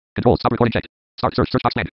Control. Stop recording checked. Start search. Search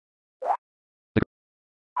box blank.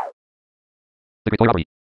 The Great Toy Robbery.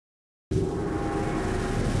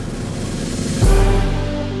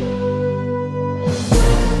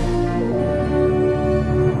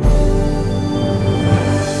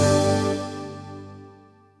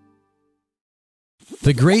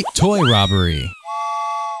 The Great Toy Robbery.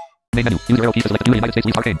 Main menu. Use arrow keys to select the new United States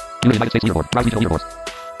Police Arcade. New United States leaderboard. Browse regional leaderboards.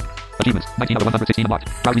 Achievements. 19 out of 116 unlocked.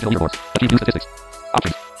 Browse regional leaderboards. Achieve new statistics.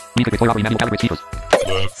 Options. Read the Great Toy Robbery manual calibrate speakers.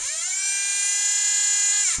 Left.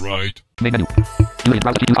 Right. Main menu. New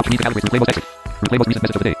browse achieve option. Read the calibrate. Replay most exit. Replay most recent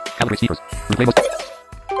message of the day. Calibrate speakers. Replay most.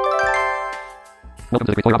 Welcome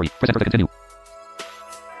to the Great Toy Robbery. Press enter to continue.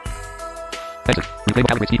 Exit. Replay most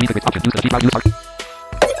calibrate speed. Read the great option. Use the achieve browse use heart.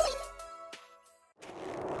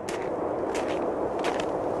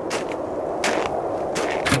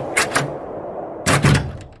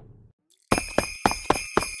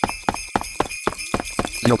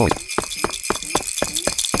 Zero toys.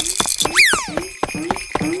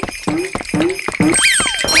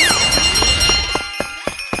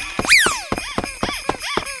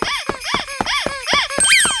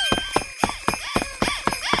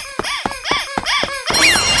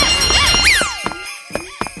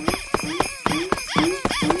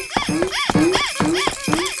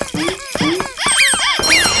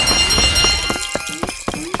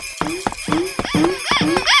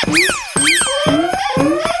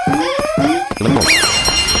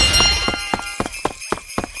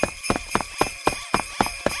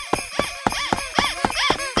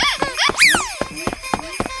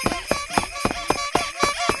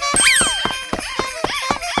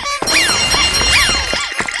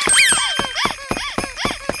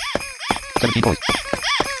 Toys.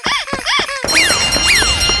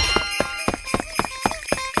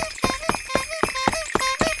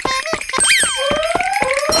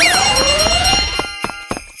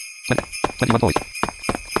 Twenty-one toys.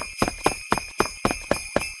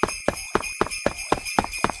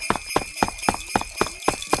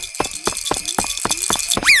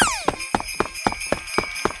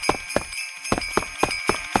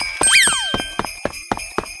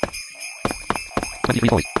 Twenty-three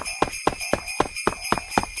toys.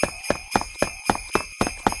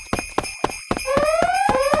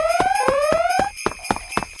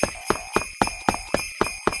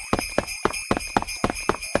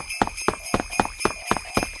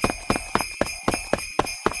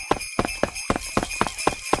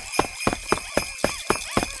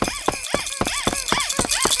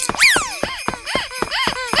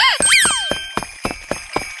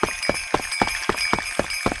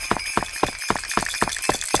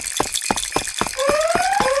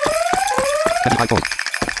 Five toys.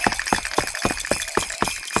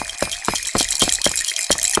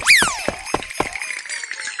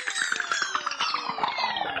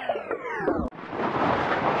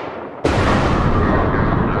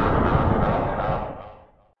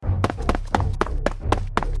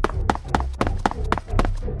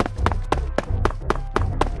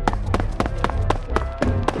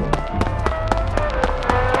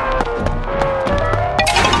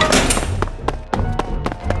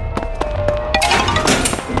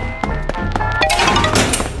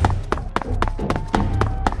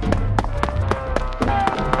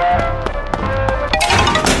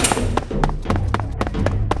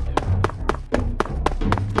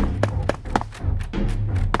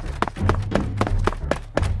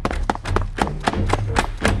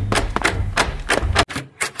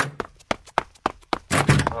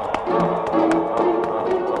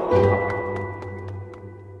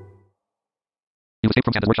 You escaped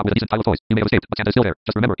from Santa's workshop with a decent pile of toys. You may have escaped, but Santa is still there.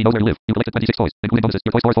 Just remember, he knows where you live. You collected 26 toys, including bonuses.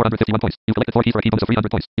 Your toy score is 451 points. You collected 4 keys for a key bonus of 300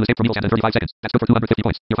 points. You escaped from evil Santa in 35 seconds. That's good for 250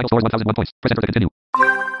 points. Your final score is 1001 points. Press enter to continue.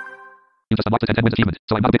 You just unlocked the 10 wins achievement,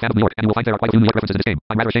 so I'm not a big fan of New York, and you will find there are quite a few New York references in this game.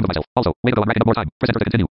 I'm rather ashamed of myself. Also, way to go, I'm racking up more time. Press enter to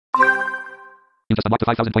continue. You just unlocked the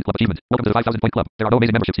 5,000 point club achievement. Welcome to the 5,000 point club. There are no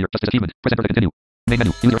amazing memberships here, just this achievement. Press enter to continue. Main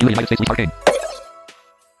menu. Use your United States Police Arcade.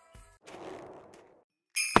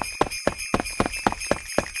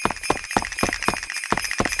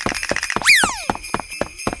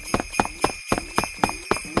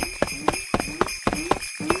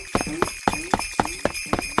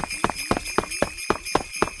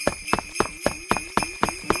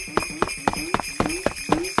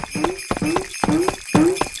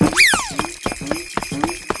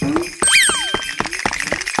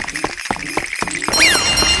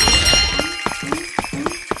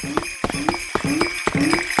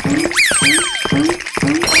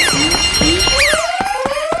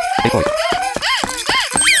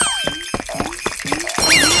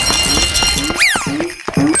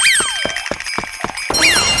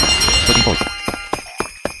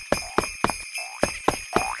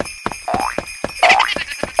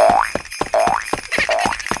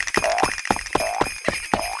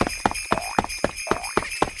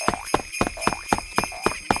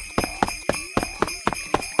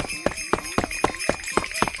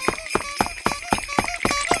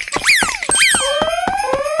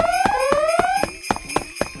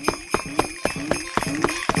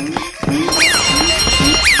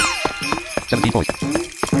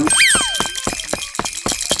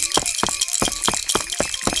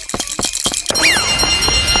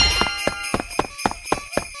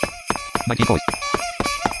 19 toys.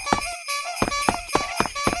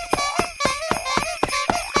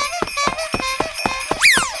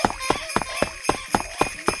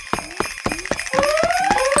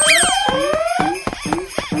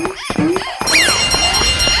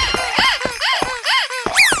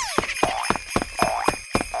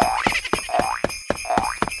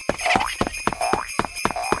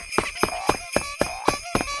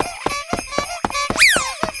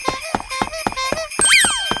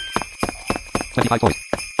 Five toys.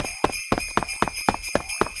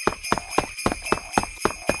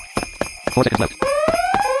 4 seconds left.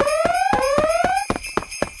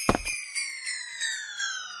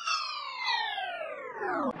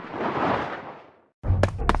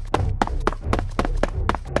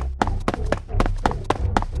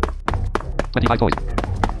 $25 toys.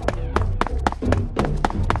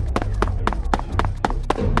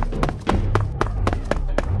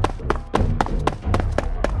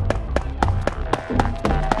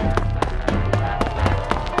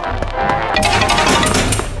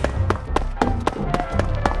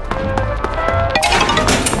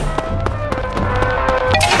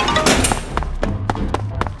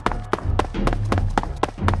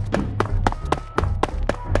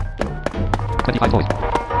 25 toys.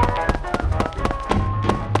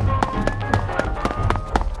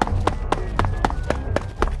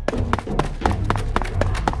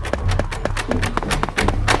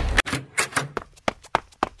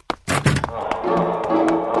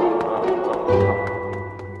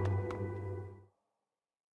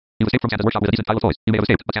 'You escaped from Santa's workshop with a decent pile of toys. You may have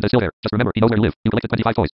escaped, but Santa's still there. Just remember, he knows where you live. You collected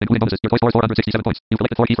 25 toys, including bonuses. Your toy score is 467 points. You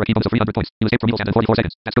collected 4 keys for a key bonus of 300 points. You escaped from evil Santa in 44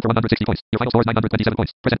 seconds. That's good for 160 points. Your final score is 927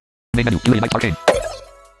 points. Present. Main menu. Julia Knight's Arcane.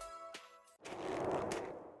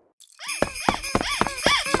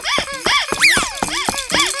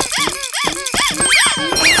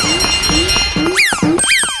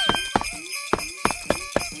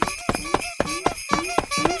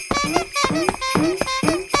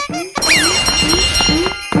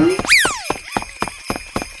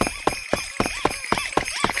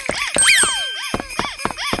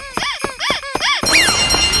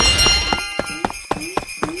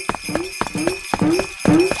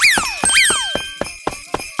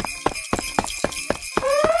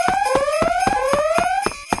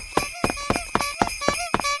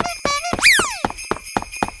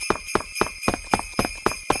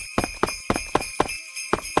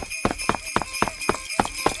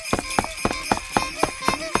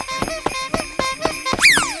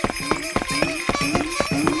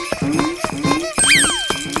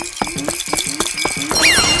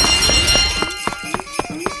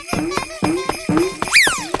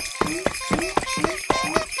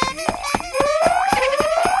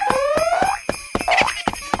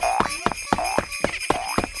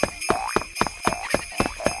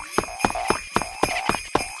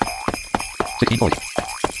 Points.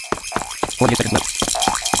 48 seconds left.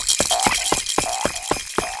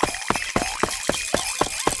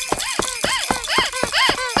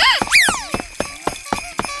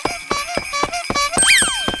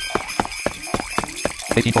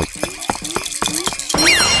 $18 points.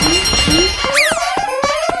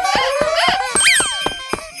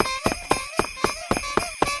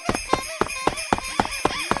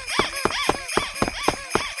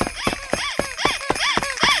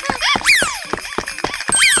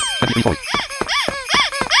 23 points.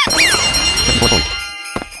 24 points.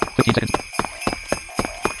 15 seconds.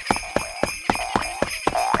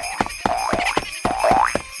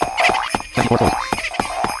 24 points.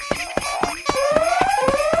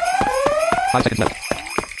 5 seconds left.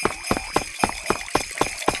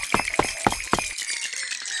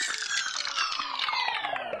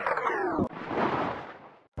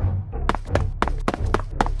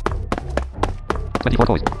 $24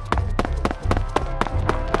 points. 5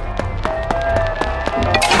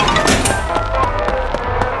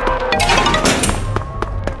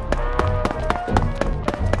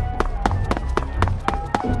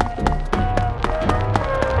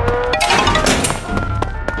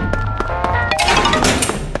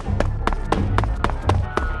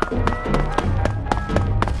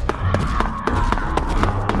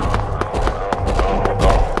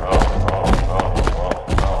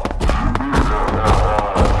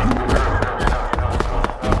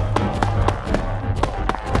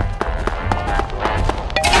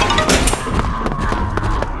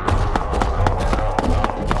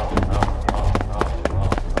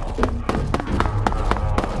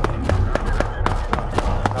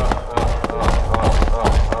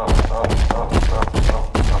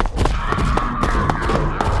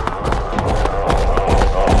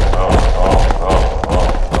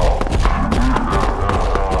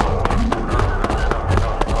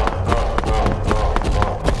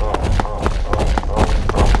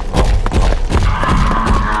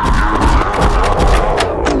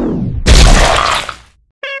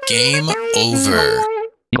 Game over.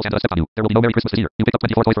 Eagle Santa stepped on you. There will be no Merry Christmas this year. You picked up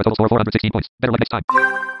 24 toys for a total score of 416 points. Better luck next time.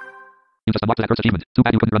 You just unlocked that first achievement. Too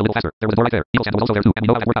bad you couldn't run a little faster. There was a door right there. Eagle Santa was also there too, and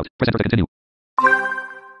we know how that worked out. Press enter to continue.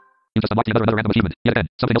 You just unlocked another random achievement. Yet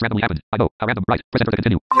again, something else randomly happened. I know. How random. Right. Press enter to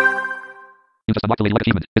continue. You just unlocked the Lady Luck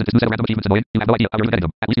achievement. Isn't this new set of random achievements annoying? You have no idea how you're even getting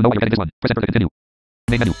them. At least you know why you're getting this one. Press enter to continue.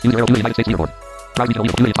 Main menu. Use your arrow to the United States leaderboard. Try regional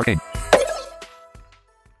evil. Julian Arcane.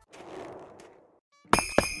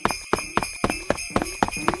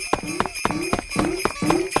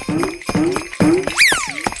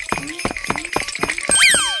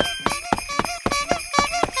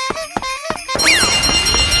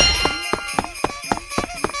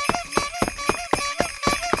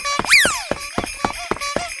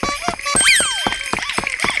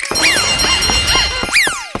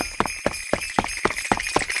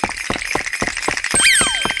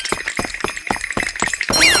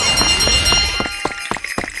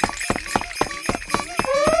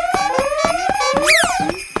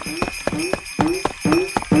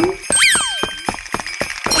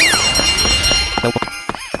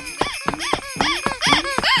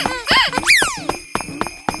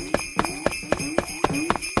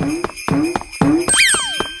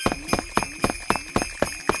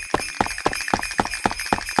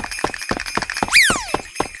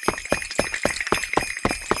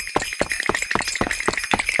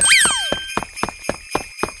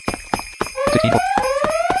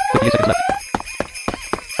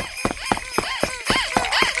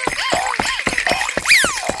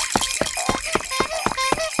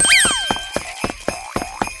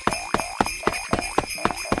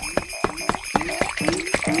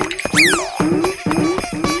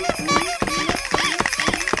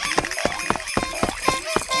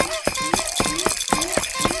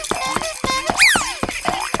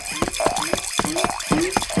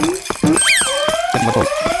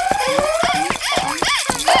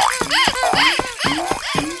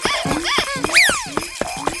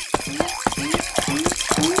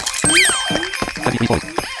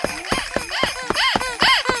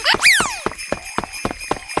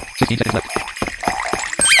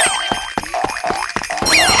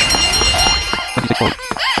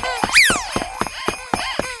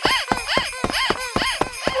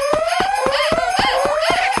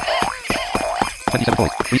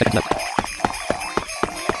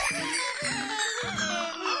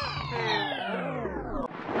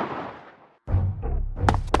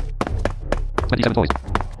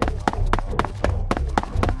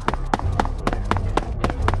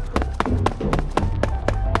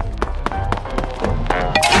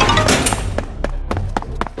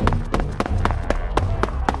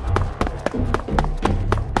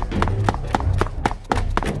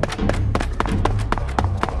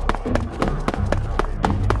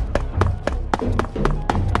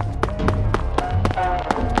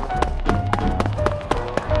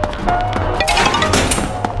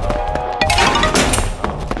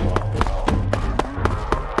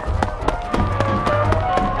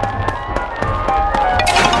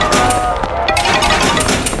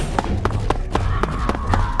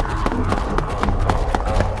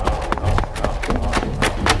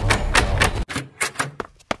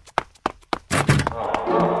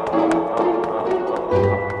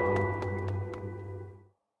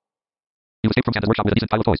 Escape from Santa's workshop with a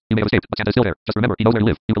decent pile of toys. You may have escaped, but Santa is still there. Just remember, he knows where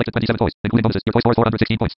you live. You collected 27 toys, including bonuses. Your toy score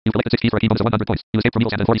 416 points. You collected 6 keys for a key bonus of 100 points. You escaped from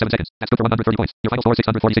Evil Santa in 47 seconds. That's good for 130 points. Your final score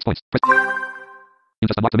 646 points. Press. You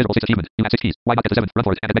just unlocked the miserable 6th achievement. You had 6 keys. Why not get the 7th? Run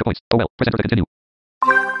for it and get mega points. Oh well. Press enter to continue.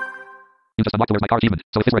 You just unlocked the Where's My Car achievement.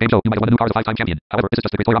 So if this were a game show, you might have won a new car as a 5-time champion. However, this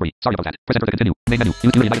is just a great toy robbery. Sorry about that. Press enter to continue. Main menu.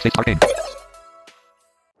 Use your United States Arcane.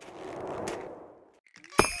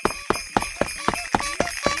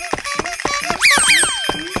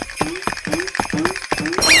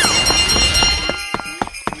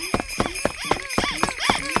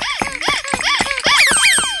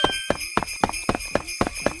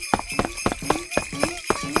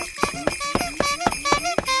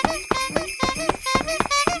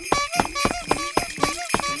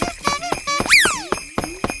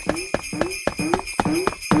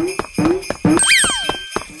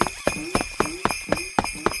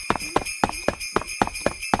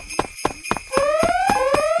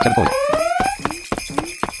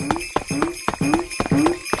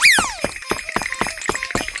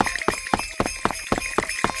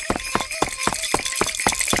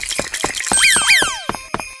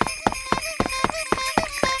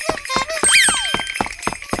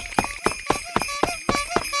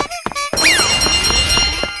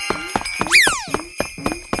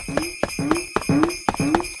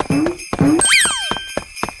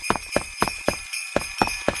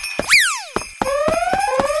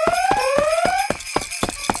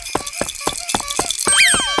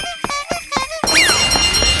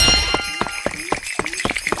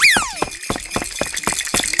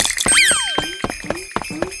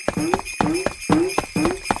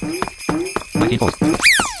 17 points.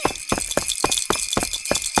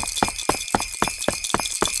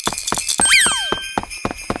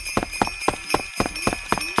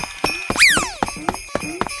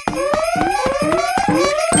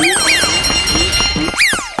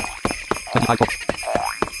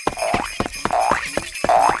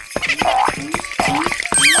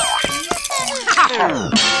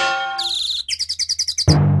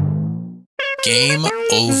 Game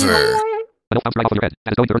over. An elf bounced right off your head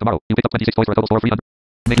and is going to Earth tomorrow. You picked up 26 toys for a total score of 300.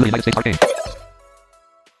 Make you a United States arcade.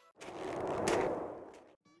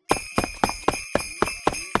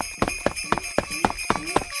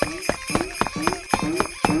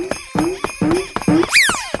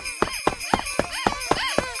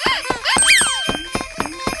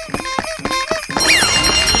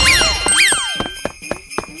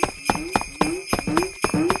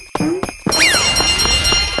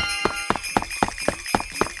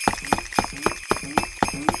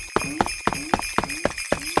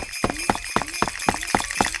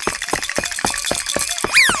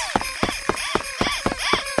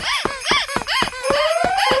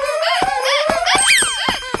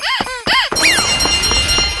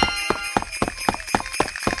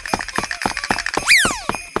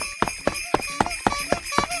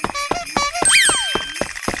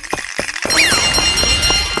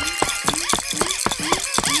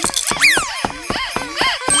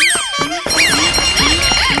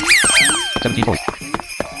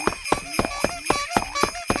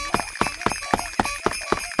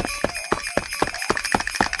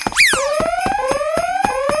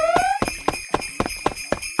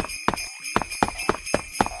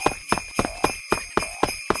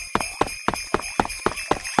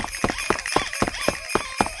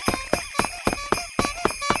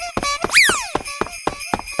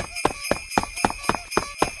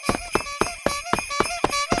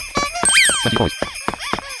 Points.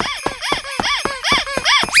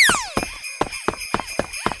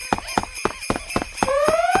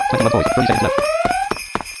 21 points. 30 seconds left.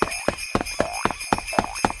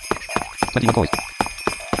 21 points.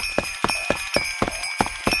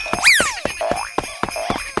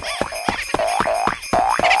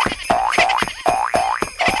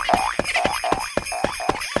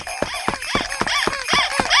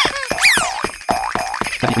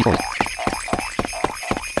 23 points.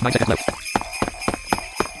 9 seconds left.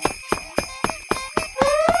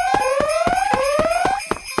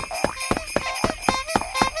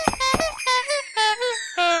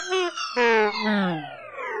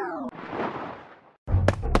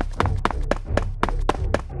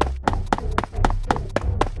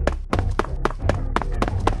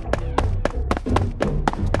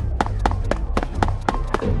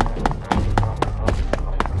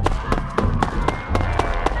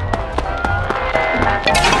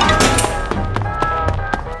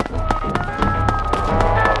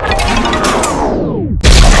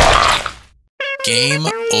 Game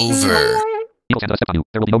over. Evil Santa steps on you.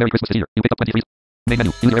 There will be no Merry Christmas this year. You picked up 23. Main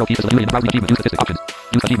menu. Use your arrow keys to select million browsing achievement. Use statistic options.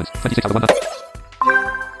 Use achievements. 26 out of 1.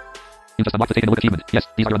 You just unlocked the take and look achievement. Yes,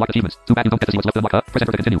 these are your unlocked achievements. Too bad you don't get to see what's left to unlock. Press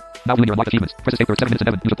enter to continue. Now viewing your unlocked achievements. Press escape for 7 minutes and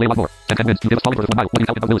 7. You should play a lot more. 10 minutes. You did a falling for 1 mile. What do you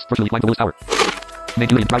count Willis? Virtually climb the Willis Tower. Main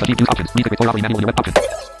Julian. Browse achieved. Use options. Read the report robbery manual in your web options.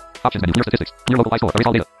 Options menu. Clear statistics. Clear localized score. Erase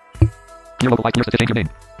all data. Clear localized clear statistic. Change your name.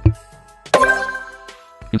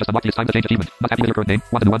 You just unlocked. It's time to change achievement. Must activate your current name.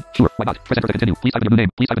 Want a new one? Sure. Why not? Press enter to continue. Please type in your new name.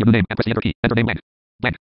 Please type in your new name and press the enter key. Enter name blank.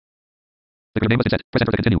 Blank. Click your name must set. Press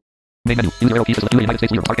enter to continue. Main menu. Use your arrow keys to select United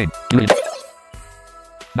States Leader. Arcane. Julian.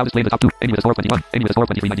 Now display the top 2. Amy with a score of 21. Amy with a score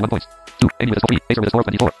of 23, 91 points. 2. Amy with a score of 3. Acer with a score of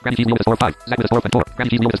 24. Granny Cheese Leo with a score of 5. Zach with a score of 24. Granny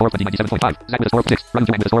Cheese Leo with a score of 20, 97.5. Zach with a score of 6. Run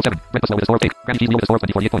with a score of 7. Red Puslow with a score of 8. Granny Cheese Leo with a score of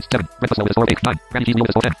 20, 48 points. 7. Red Puslow with a score of 8. 9. Granny Cheese Leo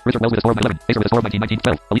with a score of 10. Richard Wells with a score of 11. Acer with a score of 19, 19,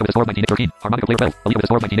 12. Aaliyah with a score of 19, 13. Harmonica player 12. Aaliyah with a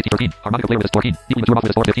score of 19, 18, 13. Harmonica player with a score of 14. Deeply Mature with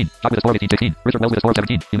a score of 15. Jock with a score of 18, 16. Richard Wells with a score of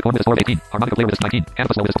 17. Unicorn with a score of 18. Harmonica player with a score of 19. Hannah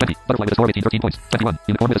Puslow with a score of 20. Butterfly with a score of 18, 13 points. 21.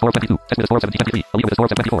 Unicorn with a score of 22. Tess with a score of 17, 23. Aaliyah with a score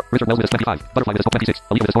of 24. Richard Wells with a score of 25. Butterfly with a score of 26.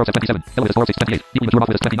 Aaliyah with a score of 27. Ella with a score of 6, 28. Deeply Mature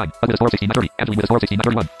with a score of 29. Bud with a score of 16, 30. Angeline with a score of 16,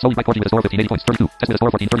 31. Slowly Mike 40 with a score of 15, 80 points. 32. Tess with a score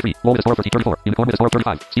of 14, 33. Lowell with a score of 14, 34. Unicorn with a score of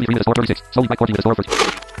 35. Stevie 3 with a score of 36. Slowly Mike 40 with a score of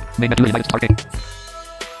 30. Main menu United States Arcade.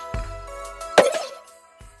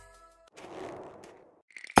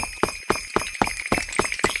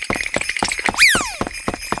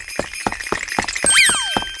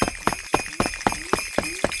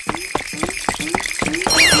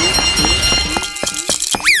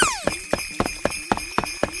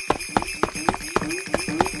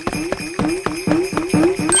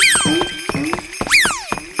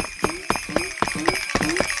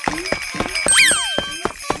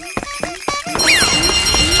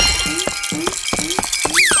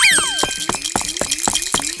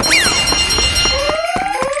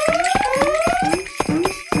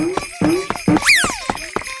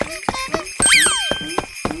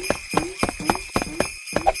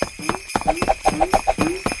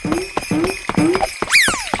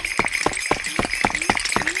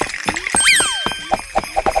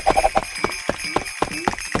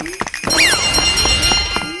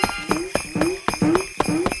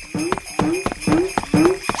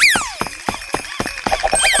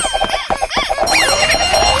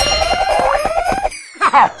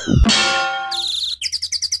 Game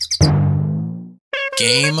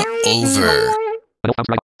over. Adult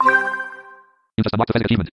sounds right. You just unlocked the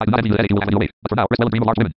physics achievement. I do not envy you that you will have when you wait. But for now, rest well and dream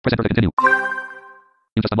of large women. Press enter to continue.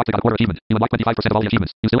 You just unlocked the God of Quarter achievement. You unlocked 25% of all the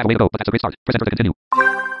achievements. You still have a way to go, but that's a great start. Press enter to continue.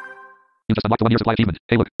 You just unlocked the 1 year supply achievement.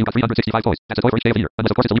 Hey look, you got 365 toys. That's a toy for each day of the year.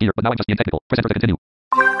 Unless of course it's a leap year, but now I'm just being technical. Press enter to continue.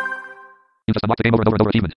 You just unlocked the game over and over and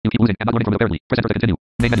over achievement. You keep losing and not learning from it apparently. Press enter to continue.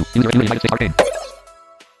 Main menu. User entry United States Arcade.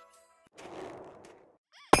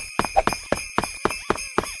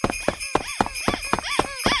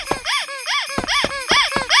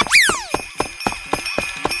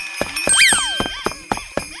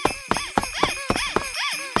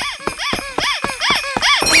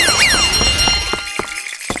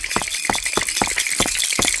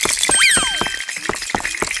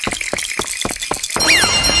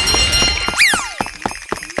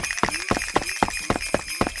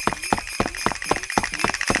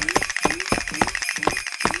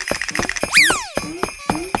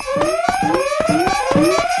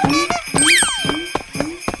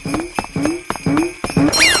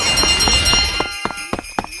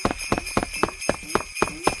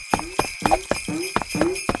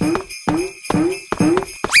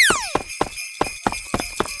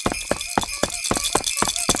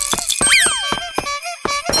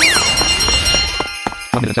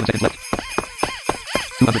 Minute and 7 seconds left.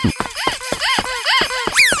 202.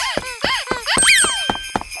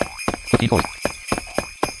 15 toys.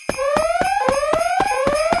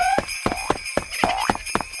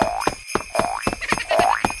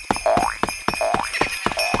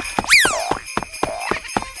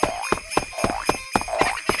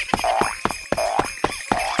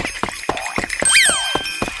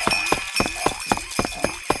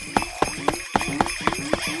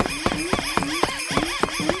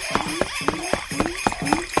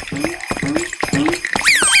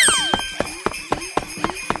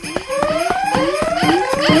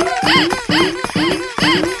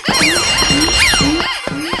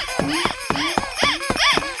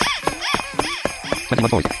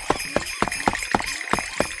 Toys.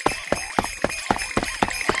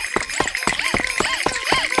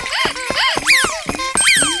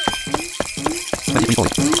 23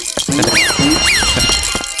 toys.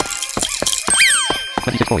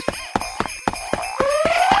 26 toys.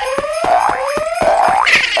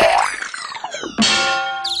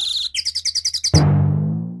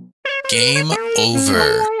 Game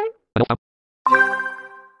over.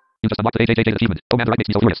 You just unlocked the AJJJ achievement. Oh man, the right makes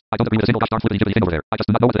me so furious. I don't agree with a single gosh darn flippity jibbity thing over there. I just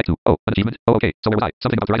do not know what to next to. Oh, an achievement. Oh, okay. So where was I?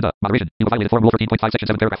 Something about the moderation. You have violated Forum Rule 13.5 Section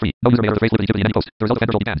 7 paragraph 3. No user may utter the phrase flippity jibbity in any post. The result of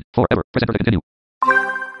offender will be banned. Forever. Press enter to continue.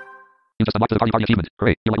 You just unlocked the party achievement.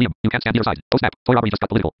 Hooray. You're like Liam. You can't stand either side. Oh snap. Toy robbery just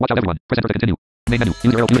got political. Watch out everyone. Press enter to continue. Main menu.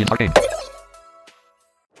 User arrow Julian's arcade.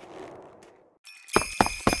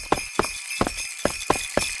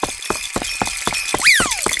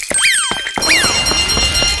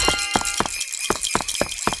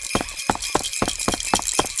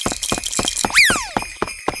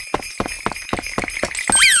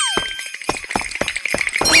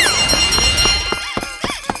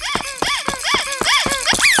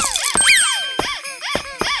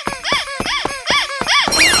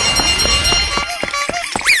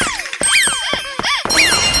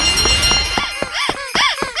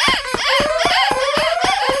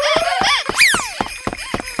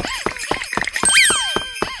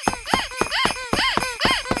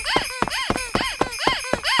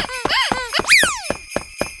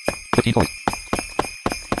 Toys.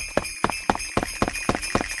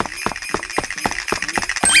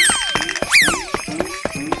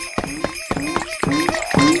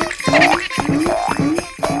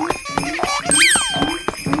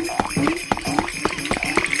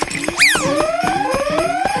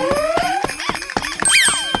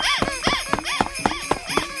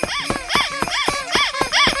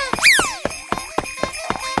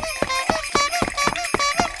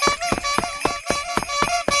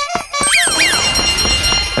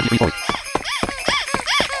 73 toys.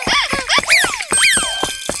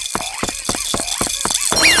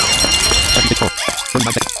 76 toys.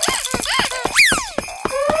 39 seconds.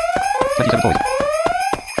 27 toys.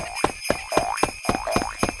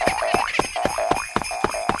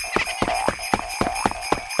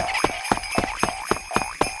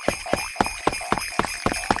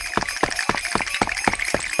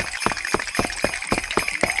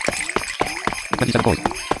 27 toys.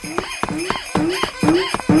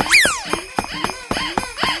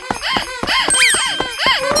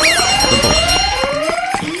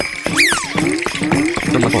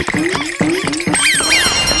 31 toys. 32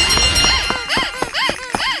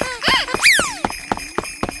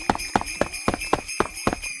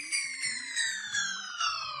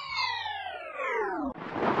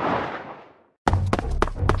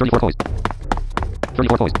 34 toys.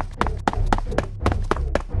 34 toys.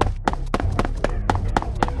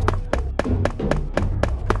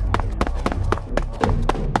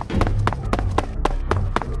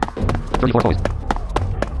 34 toys.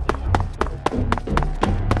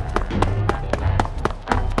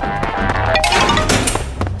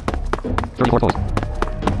 34 toys.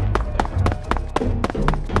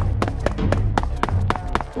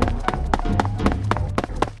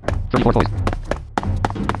 34 toys.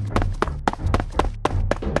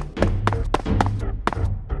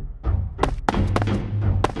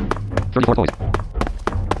 34 toys.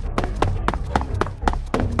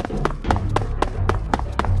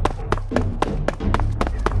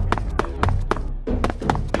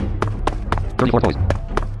 34 toys.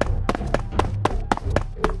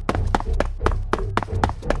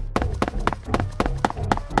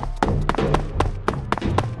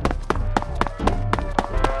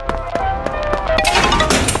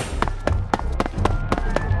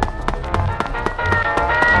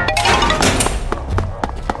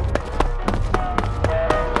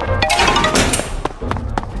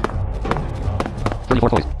 34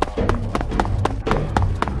 toys.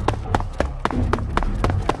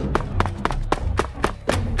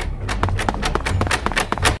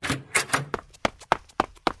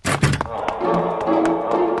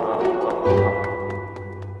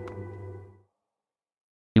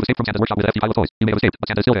 'You escaped from Santa's workshop with an empty pile of toys. You may have escaped, but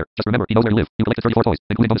Santa is still there. Just remember, he knows where to live. You collected 34 toys,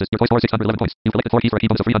 including bonuses. Your toy score is 611 points. You collected 4 keys for a key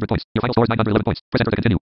bonus of 300 points. Your final score is 911 points. Press enter to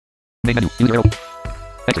continue. Main menu. Use arrow.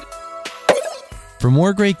 Exit. For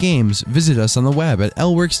more great games, visit us on the web at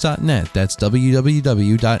lworks.net. That's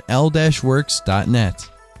www.l-works.net.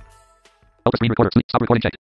 Help the screen recorder. Stop recording checked.